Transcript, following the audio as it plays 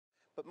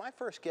But my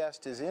first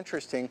guest is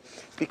interesting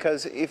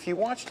because if you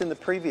watched in the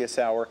previous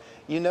hour,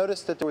 you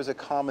noticed that there was a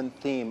common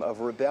theme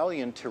of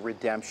rebellion to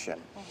redemption.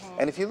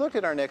 And if you looked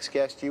at our next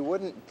guest, you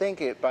wouldn't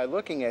think it by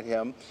looking at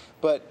him,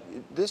 but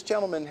this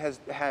gentleman has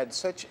had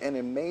such an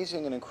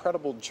amazing and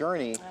incredible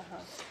journey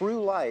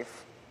through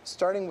life,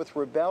 starting with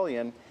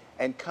rebellion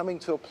and coming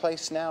to a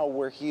place now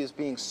where he is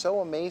being so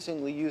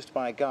amazingly used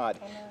by God.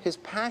 His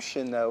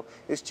passion, though,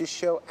 is to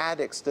show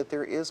addicts that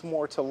there is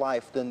more to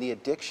life than the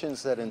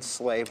addictions that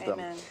enslave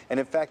them. And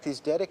in fact,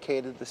 he's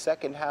dedicated the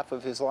second half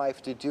of his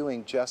life to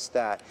doing just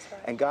that.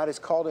 And God has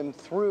called him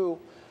through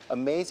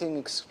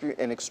amazing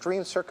and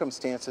extreme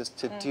circumstances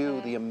to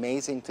do the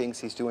amazing things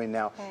he's doing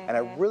now. And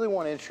I really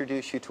want to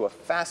introduce you to a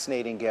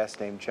fascinating guest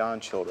named John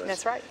Childress.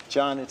 That's right.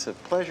 John, it's a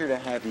pleasure to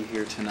have you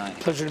here tonight.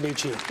 Pleasure to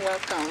meet you.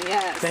 Welcome,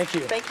 yes. Thank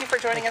you. Thank you for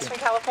joining us from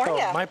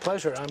California. Oh, my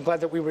pleasure. I'm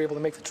glad that we were able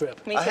to make the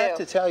trip. Me too. I have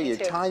to tell you,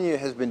 Tanya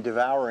has been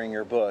devouring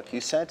your book.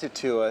 You sent it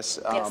to us,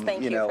 yes,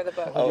 thank you for the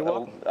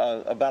book.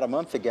 About a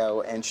month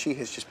ago, and she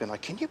has just been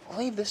like, can you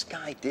believe this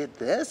guy did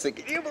this?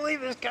 Can you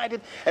believe this guy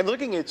did? And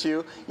looking at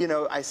you, you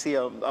know, I see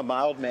a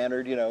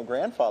mild-mannered, you know,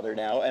 grandfather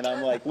now, and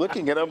I'm like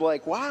looking at him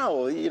like,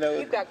 wow, you know,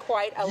 you've got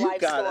quite a life story.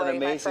 You've got an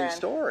amazing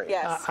story.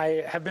 Yes.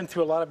 I have been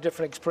through a lot of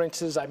different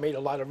experiences. I made a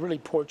lot of really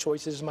poor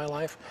choices in my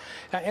life,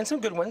 and some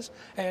good ones.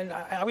 And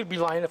I would be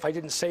lying if I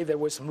didn't say there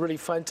was some really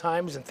fun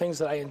times and things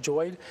that I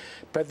enjoyed,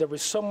 but there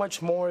was so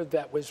much more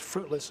that was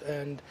fruitless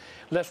and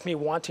left me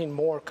wanting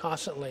more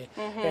constantly.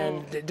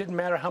 And it didn't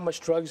matter how much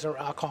drugs or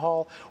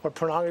alcohol or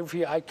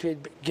pornography I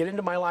could get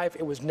into my life,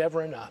 it was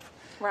never enough.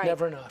 Right.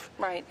 Never enough.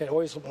 Right. It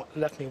always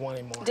left me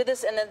wanting more. Did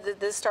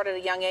this start at a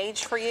young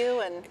age for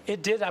you? And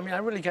it did. I mean, I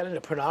really got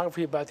into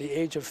pornography about the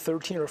age of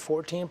 13 or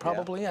 14,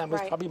 probably. That was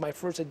probably my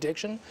first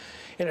addiction.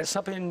 And it's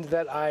something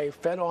that I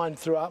fed on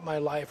throughout my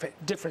life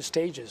at different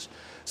stages.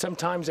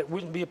 Sometimes it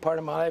wouldn't be a part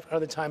of my life.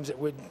 Other times it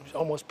would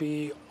almost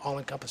be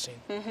all-encompassing.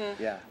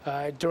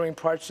 During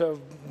parts of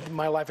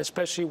my life,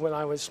 especially when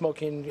I was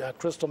smoking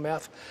crystal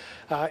meth,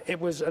 it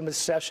was an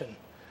obsession.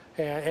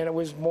 And it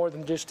was more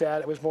than just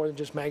that. It was more than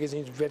just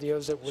magazines,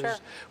 videos. It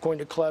was going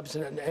to clubs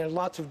and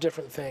lots of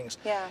different things.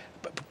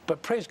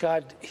 But praise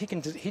God,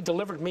 He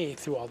delivered me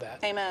through all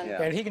that. Amen.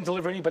 And He can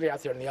deliver anybody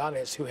out there in the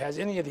audience who has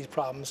any of these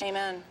problems.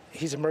 Amen.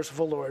 He's a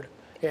merciful Lord.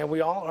 And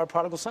we all are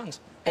prodigal sons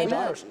and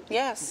daughters.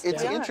 Yes.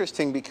 It's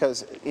interesting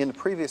because in the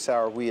previous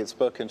hour we had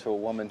spoken to a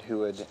woman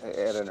who had,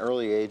 at an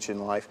early age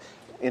in life,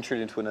 entered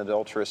into an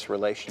adulterous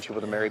relationship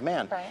with a married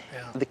man.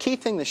 The key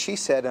thing that she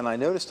said, and I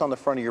noticed on the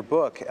front of your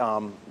book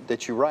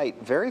that you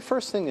write, very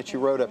first thing that you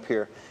wrote up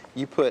here,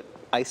 you put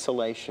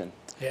isolation.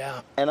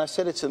 And I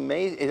said it's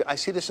amazing. I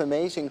see this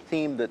amazing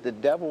theme that the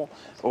devil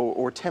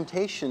or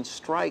temptation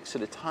strikes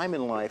at a time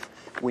in life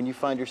when you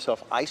find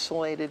yourself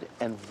isolated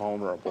and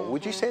vulnerable.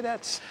 Would you say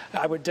that's?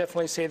 I would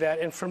definitely say that.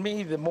 And for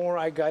me, the more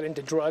I got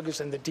into drugs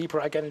and the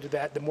deeper I got into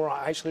that, the more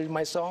I isolated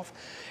myself.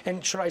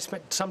 And sure, I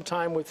spent some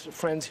time with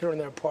friends here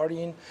and there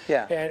partying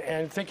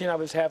and thinking I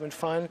was having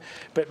fun.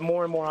 But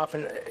more and more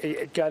often,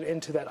 it got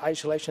into that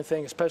isolation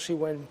thing, especially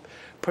when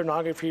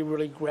pornography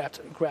really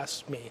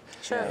grasped me.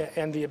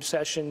 And the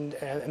obsession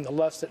and the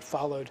lust that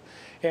followed.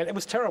 And it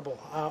was terrible.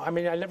 I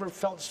mean, I never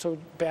felt so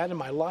bad in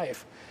my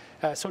life,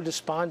 so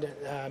despondent,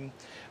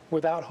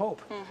 without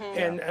hope.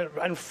 And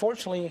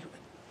unfortunately,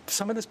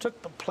 some of this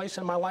took place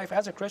in my life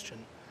as a Christian.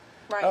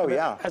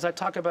 As I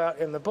talk about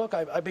in the book,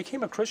 I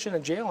became a Christian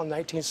in jail in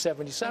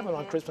 1977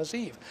 on Christmas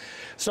Eve.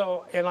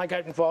 So, and I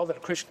got involved in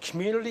a Christian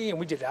community, and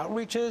we did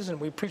outreaches,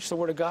 and we preached the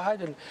Word of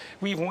God, and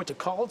we even went to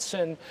cults,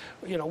 and,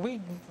 you know,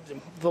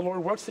 the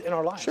Lord works in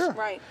our lives.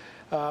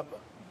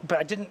 But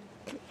I didn't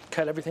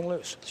cut everything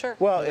loose.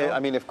 Well, you know? I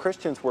mean, if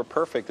Christians were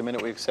perfect the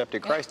minute we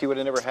accepted Christ, he would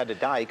have never had to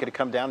die. He could have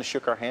come down and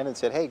shook our hand and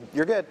said, hey,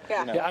 you're good.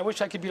 You know? I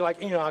wish I could be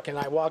like Enoch and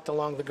I walked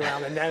along the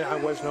ground and then I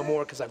was no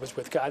more because I was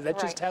with God. That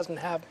just hasn't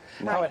happened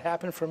how it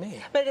happened for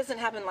me. But it doesn't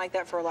happen like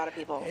that for a lot of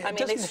people. I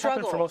mean, they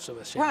struggle. For most of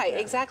us.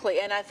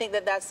 Exactly. And I think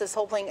that that's this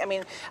whole thing. I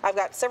mean, I've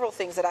got several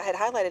things that I had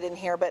highlighted in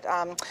here, but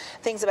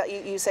things about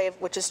you say,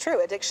 which is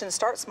true, addictions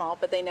start small,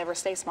 but they never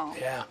stay small.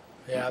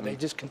 They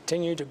just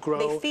continue to grow.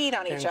 They feed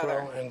on each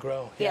other. And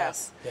grow.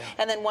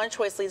 And then one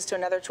choice leads to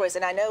another choice.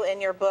 And I know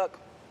in your book,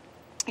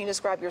 you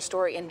describe your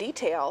story in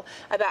detail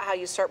about how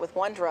you start with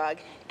one drug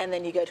and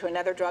then you go to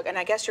another drug. And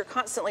I guess you're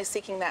constantly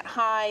seeking that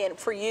high. And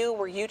for you,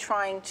 were you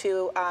trying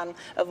to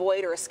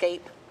avoid or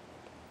escape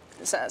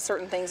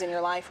certain things in your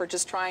life, or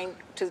just trying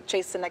to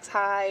chase the next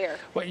high? Or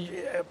well,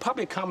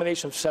 probably a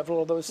combination of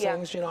several of those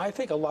things. You know, I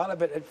think a lot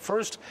of it, at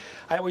first,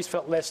 I always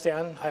felt less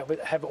than. I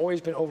have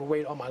always been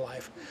overweight all my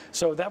life.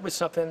 So that was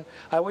something.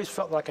 I always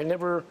felt like I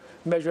never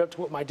measured up to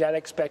what my dad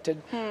expected,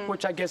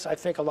 which I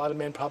think a lot of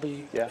men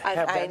probably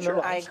have that in their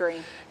lives. I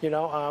agree. You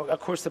know, of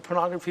course, the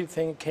pornography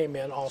thing came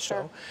in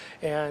also.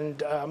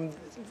 And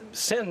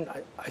sin,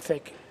 I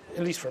think,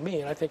 at least for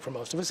me, and I think for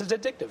most of us, is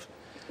addictive.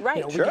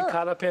 You know, we get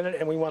caught up in it,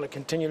 and we want to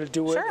continue to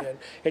do it, and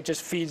it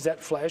just feeds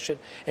that flesh and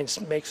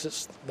makes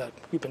us, that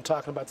we've been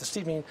talking about this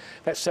evening,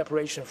 that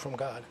separation from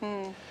God.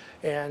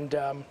 And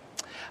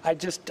I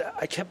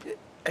kept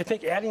I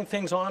think adding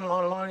things on and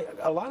on and on,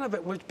 a lot of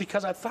it was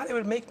because I thought it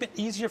would make it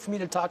easier for me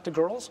to talk to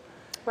girls.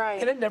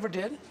 Right. And it never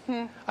did.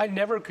 I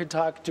never could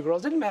talk to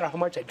girls. It didn't matter how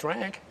much I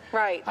drank.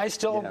 Right. I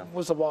still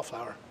was a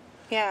wallflower.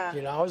 Yeah.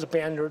 You know, I was a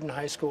band nerd in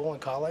high school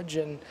and college,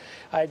 and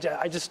I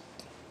just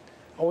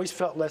always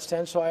felt less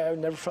than, so I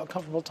never felt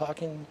comfortable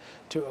talking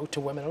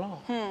to women at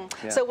all. Yeah.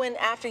 So when,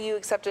 after you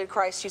accepted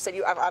Christ, you said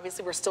you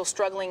obviously were still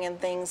struggling in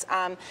things.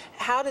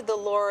 How did the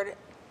Lord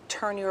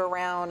turn you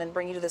around and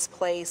bring you to this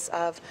place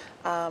of,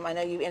 I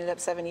know you ended up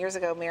 7 years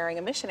ago marrying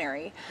a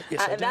missionary.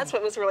 Yes, I and did. that's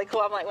what was really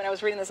cool. I'm like, when I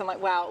was reading this, I'm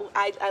like, wow,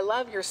 I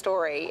love your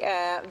story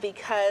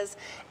because,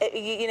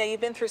 you know,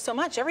 you've been through so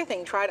much,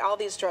 everything, tried all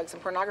these drugs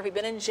and pornography,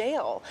 been in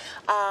jail,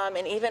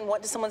 and even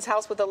went to someone's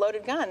house with a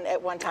loaded gun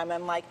at one time.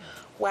 I'm like,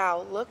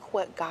 wow, look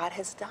what God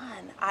has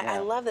done. I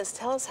love this.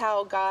 Tell us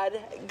how God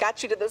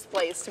got you to this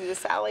place, to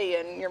Sally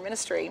and your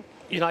ministry.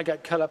 You know, I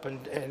got cut up,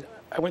 and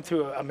I went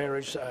through a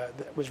marriage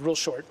that was real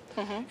short,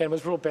 and it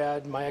was real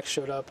bad. My ex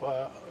showed up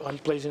on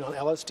blazing on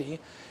LSD,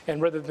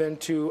 and rather than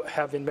to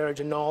have the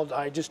marriage annulled,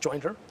 I just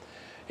joined her,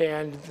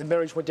 and the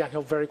marriage went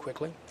downhill very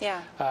quickly.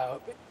 Yeah.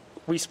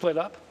 We split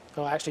up.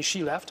 Actually,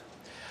 she left.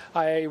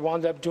 I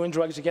wound up doing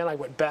drugs again. I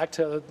went back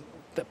to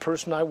the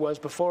person I was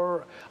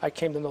before I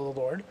came to know the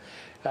Lord.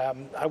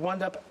 I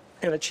wound up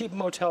in a cheap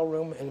motel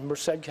room in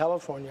Merced,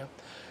 California,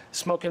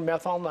 smoking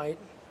meth all night,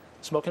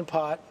 smoking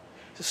pot,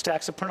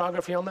 stacks of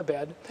pornography on the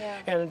bed. Yeah.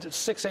 And at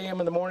 6 a.m.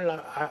 in the morning,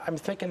 I'm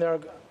thinking there,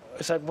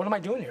 I said, what am I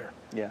doing here?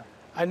 Yeah.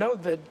 I know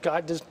that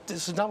God does,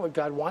 this is not what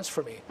God wants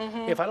for me.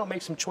 If I don't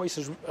make some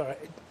choices,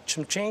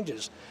 some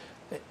changes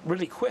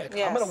really quick,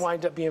 I'm going to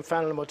wind up being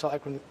found in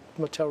a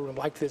motel room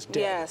like this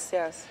dead. Yes,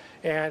 yes.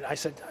 And I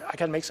said, I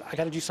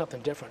got to do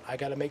something different. I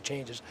got to make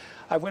changes.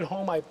 I went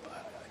home.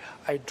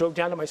 I drove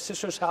down to my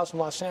sister's house in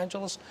Los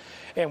Angeles,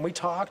 and we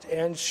talked.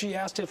 And she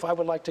asked if I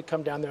would like to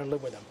come down there and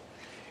live with them.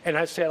 And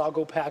I said, I'll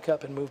go pack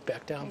up and move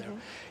back down there.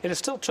 And it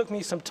still took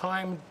me some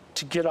time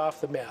to get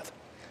off the meth.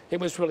 It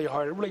was really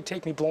hard. It really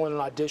took me blowing an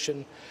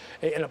audition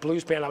in a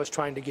blues band I was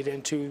trying to get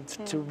into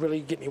to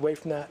really get me away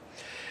from that.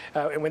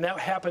 And when that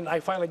happened, I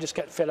finally just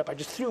got fed up. I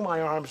just threw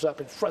my arms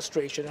up in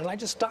frustration, and I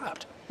just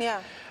stopped.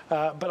 Yeah.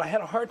 But I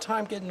had a hard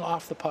time getting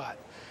off the pot.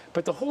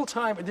 But the whole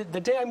time,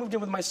 the day I moved in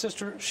with my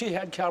sister, she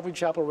had Calvary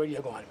Chapel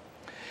radio going.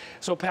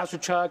 So Pastor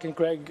Chuck and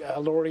Greg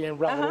Laurie and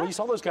Ralph Luis,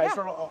 all those guys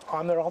are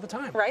on there all the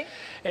time. Right.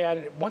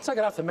 And once I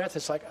got off the meth,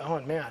 it's like, oh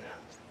man,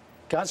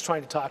 God's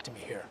trying to talk to me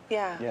here.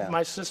 Yeah.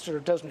 My sister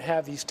doesn't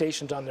have these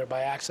stations on there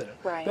by accident.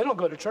 Right. They don't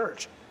go to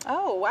church.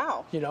 Oh,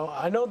 wow. You know,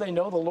 I know they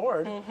know the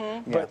Lord,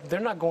 but they're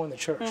not going to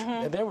church.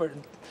 And they were,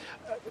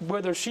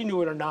 whether she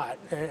knew it or not,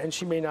 and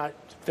she may not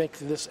think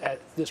this at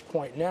this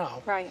point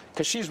now, Right.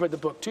 because she's read the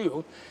book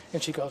too,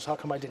 and she goes, how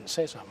come I didn't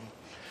say something?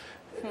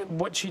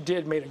 What she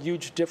did made a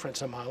huge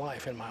difference in my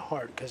life, in my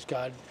heart, because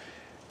God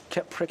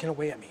kept pricking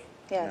away at me.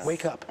 Yes.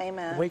 Wake up.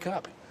 Amen. Wake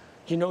up.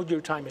 You know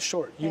your time is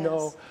short. You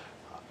know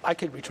I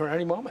could return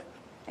any moment.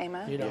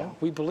 Amen. You know,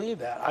 we believe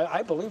that.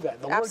 I believe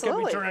that. The Lord can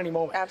return any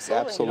moment.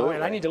 Absolutely. You know,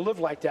 and I need to live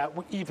like that,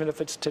 even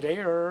if it's today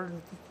or,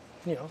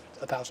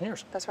 1,000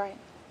 years. That's right.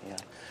 Yeah.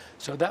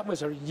 So that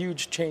was a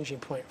huge changing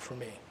point for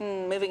me.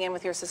 Moving in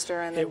with your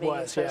sister and then It being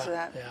was, exposed to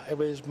that. yeah. It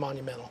was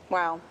monumental.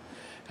 Wow.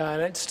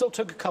 And it still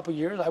took a couple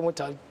years. I went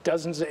to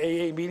dozens of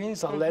AA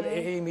meetings. I led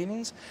AA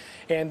meetings,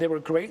 and they were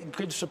great,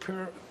 good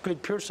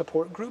peer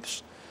support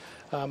groups.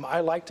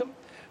 I liked them,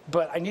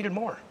 but I needed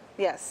more.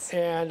 Yes.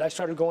 And I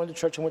started going to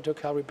church. I went to a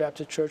Calvary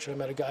Baptist church, and I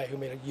met a guy who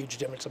made a huge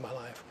difference in my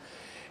life.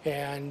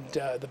 And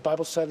the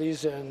Bible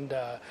studies and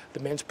the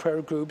men's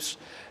prayer groups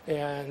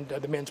and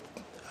the men's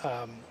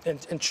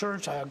in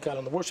church, I got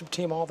on the worship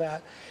team, all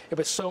that. It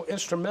was so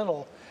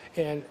instrumental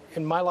in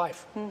my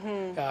life.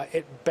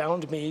 It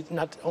bound me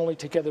not only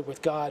together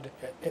with God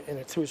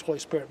and through His Holy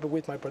Spirit, but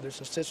with my brothers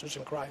and sisters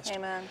in Christ.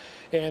 Amen.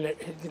 And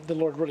the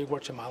Lord really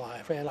worked in my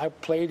life. And I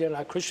played in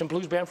a Christian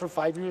blues band for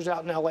 5 years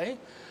out in L.A.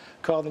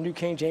 called the New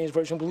King James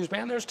Version Blues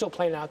Band. They're still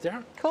playing out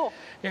there. Cool.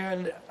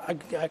 And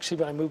actually,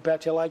 when I moved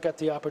back to L.A., I got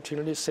the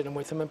opportunity to sit in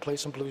with them and play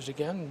some blues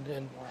again,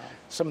 and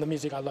some of the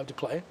music I love to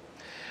play.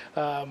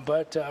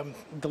 But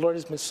the Lord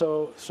has been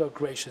so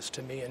gracious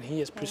to me, and He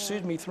has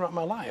pursued me throughout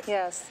my life.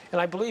 Yes.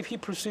 And I believe He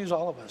pursues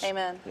all of us.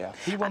 Amen. Yeah.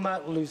 He will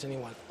not lose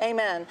anyone.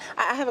 Amen.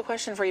 I have a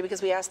question for you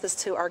because we asked this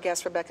to our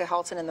guest, Rebecca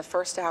Halton, in the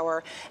first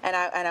hour. And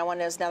I want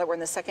to know, now that we're in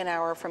the second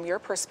hour, from your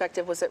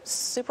perspective, was it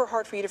super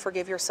hard for you to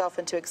forgive yourself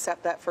and to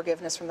accept that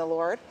forgiveness from the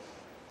Lord?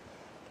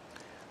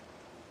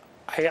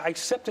 I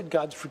accepted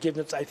God's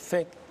forgiveness, I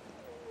think,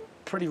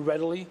 pretty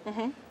readily.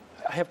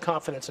 I have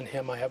confidence in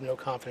Him. I have no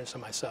confidence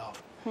in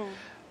myself.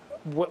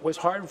 What was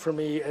hard for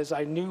me is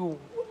I knew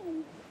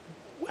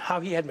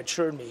how He had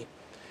matured me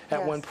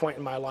at one point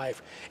in my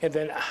life, and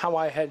then how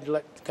I had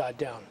let God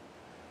down,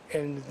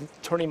 and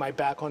turning my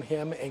back on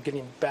Him and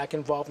getting back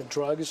involved in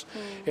drugs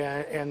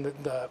and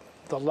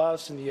the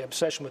lust and the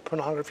obsession with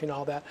pornography and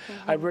all that.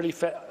 I really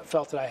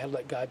felt that I had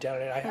let God down,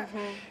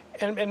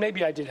 and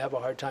maybe I did have a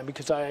hard time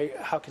because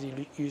how could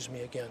He use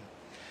me again?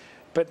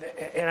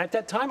 And at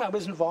that time I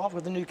was involved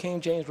with the New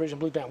King James Version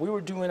Blues Band. We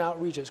were doing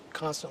outreaches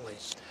constantly.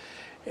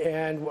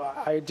 And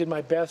I did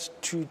my best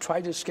to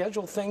try to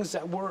schedule things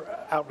that were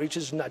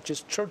outreaches, not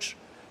just church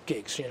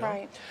gigs, you know.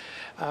 Right.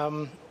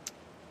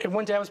 And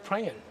one day I was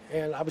praying,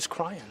 and I was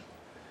crying,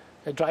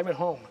 and driving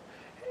home.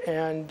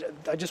 And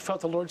I just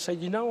felt the Lord say,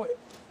 you know,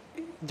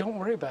 don't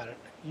worry about it.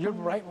 You're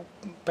right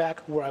back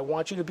where I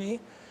want you to be.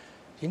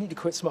 You need to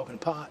quit smoking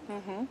pot.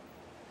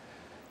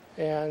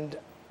 And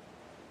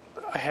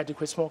I had to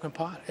quit smoking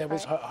pot. It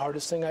was the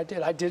hardest thing I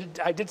did.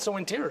 I did so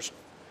in tears.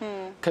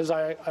 Because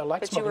I like smoking pot.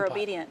 But you were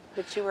obedient.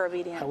 But you were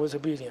obedient. I was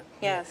obedient.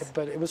 Yes.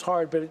 But it was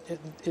hard, but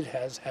it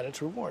has had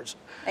its rewards.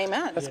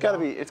 Amen. It's got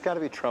to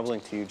be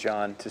troubling to you,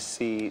 John, to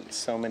see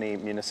so many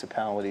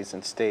municipalities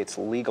and states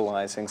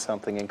legalizing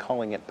something and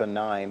calling it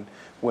benign,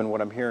 when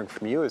what I'm hearing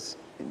from you is,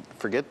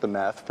 forget the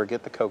meth,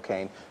 forget the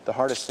cocaine. The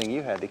hardest thing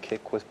you had to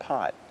kick was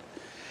pot.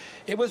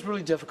 It was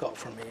really difficult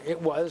for me. It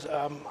was.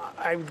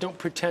 I don't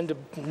pretend to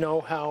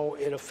know how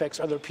it affects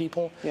other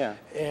people. Yeah.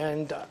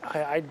 And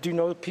I do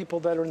know people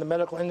that are in the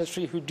medical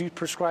industry who do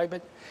prescribe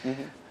it.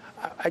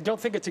 I don't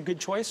think it's a good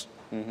choice.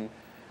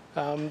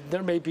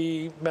 There may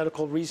be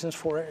medical reasons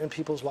for it in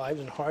people's lives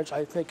and hearts.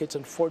 I think it's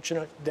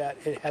unfortunate that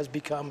it has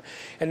become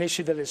an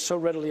issue that is so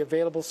readily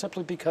available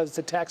simply because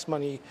the tax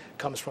money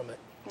comes from it.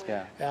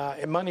 Yeah.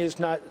 And money is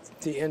not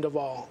the end of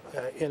all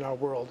in our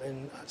world,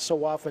 and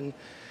so often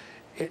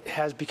it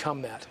has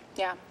become that.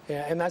 Yeah.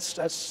 And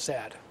that's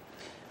sad.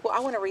 Well, I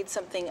want to read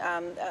something.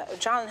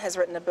 John has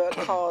written a book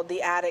called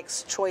The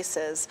Addict's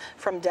Choices,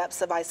 From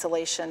Depths of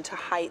Isolation to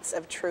Heights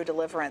of True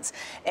Deliverance.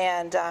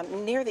 And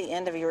near the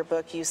end of your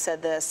book, you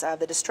said this,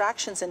 the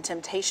distractions and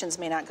temptations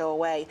may not go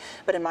away,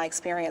 but in my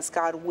experience,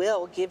 God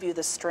will give you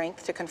the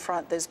strength to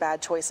confront those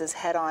bad choices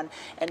head on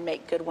and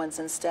make good ones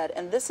instead.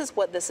 And this is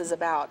what this is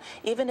about.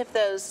 Even if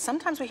those,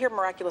 sometimes we hear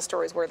miraculous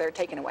stories where they're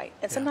taken away,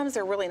 and sometimes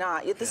they're really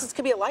not. This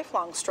could be a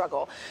lifelong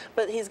struggle,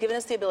 but he's given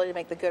us the ability to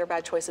make the good or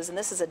bad choices, and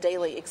this is a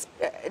daily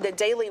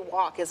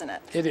walk, isn't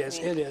it? It is.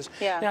 It is.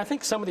 Yeah. And I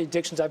think some of the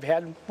addictions I've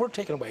had were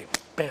taken away.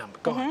 Bam,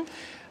 gone.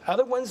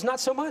 Other ones, not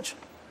so much.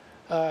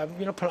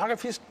 You know,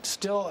 pornography is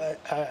still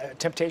a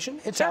temptation.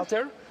 It's out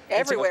there.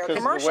 Everywhere.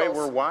 Commercials. The way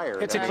we're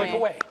wired. It's a click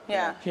away.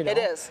 Yeah, you know? it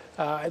is.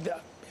 I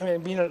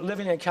mean,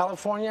 living in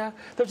California,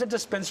 there's a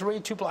dispensary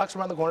 2 blocks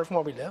around the corner from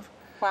where we live.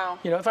 Wow.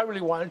 You know, if I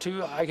really wanted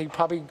to, I could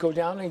probably go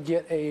down and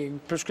get a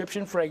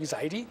prescription for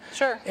anxiety.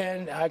 Sure.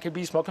 And I could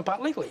be smoking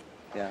pot legally.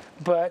 Yeah.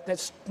 But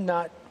that's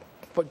not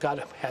what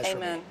God has for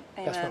me. Amen.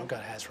 That's what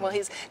God has for Well,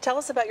 me. tell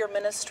us about your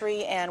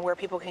ministry and where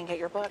people can get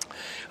your book.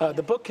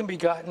 The book can be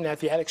gotten at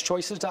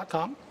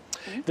theaddictschoices.com.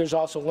 There's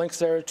also links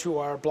there to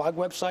our blog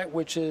website,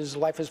 which is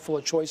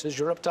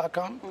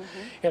lifeisfullofchoiceseurope.com.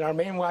 And our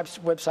main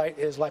website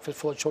is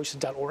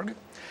lifeisfullofchoices.org.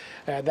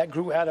 That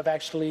grew out of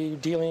actually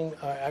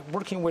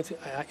working with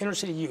inner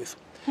city youth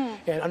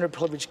and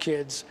underprivileged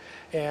kids.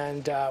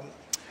 And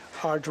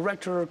our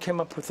director came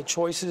up with the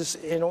choices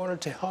in order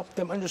to help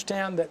them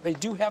understand that they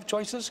do have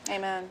choices.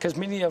 Amen. Because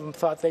many of them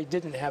thought they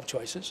didn't have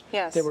choices.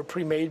 Yes. They were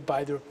pre-made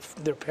by their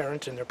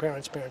parents and their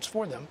parents' parents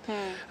for them.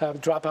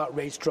 Dropout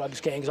rates, drugs,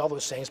 gangs, all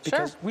those things.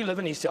 Because we live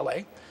in East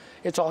LA.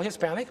 It's all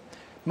Hispanic.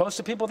 Most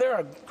of the people there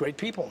are great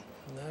people.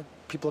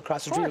 People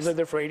across the street live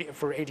there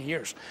for 80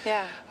 years.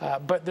 Yeah.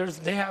 But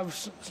they have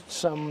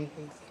some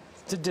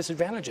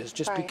disadvantages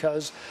just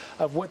because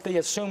of what they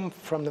assume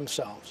from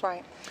themselves.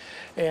 Right.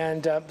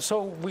 And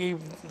so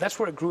that's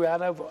where it grew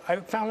out of. I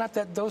found out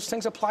that those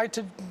things apply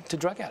to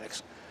drug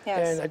addicts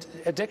and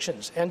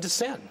addictions and to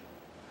sin.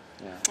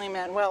 Yeah.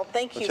 Amen. Well,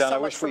 thank you John,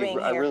 so much for being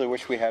here. I really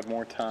wish we had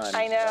more time.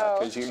 I know.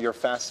 Because you're a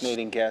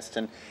fascinating guest.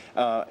 And,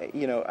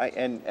 you know,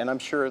 and I'm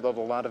sure that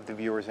a lot of the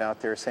viewers out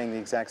there are saying the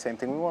exact same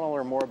thing. We want to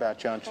learn more about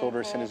John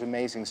Childress and his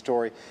amazing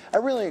story. I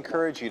really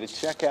encourage you to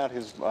check out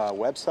his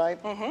website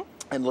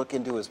and look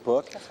into his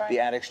book, The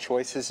Addict's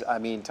Choices. I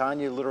mean,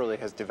 Tanya literally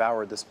has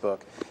devoured this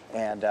book.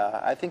 And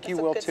I think you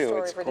will, too.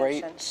 It's a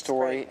great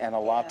story and a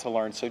lot to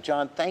learn. So,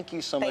 John, thank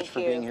you so much for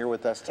being here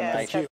with us tonight. Thank you.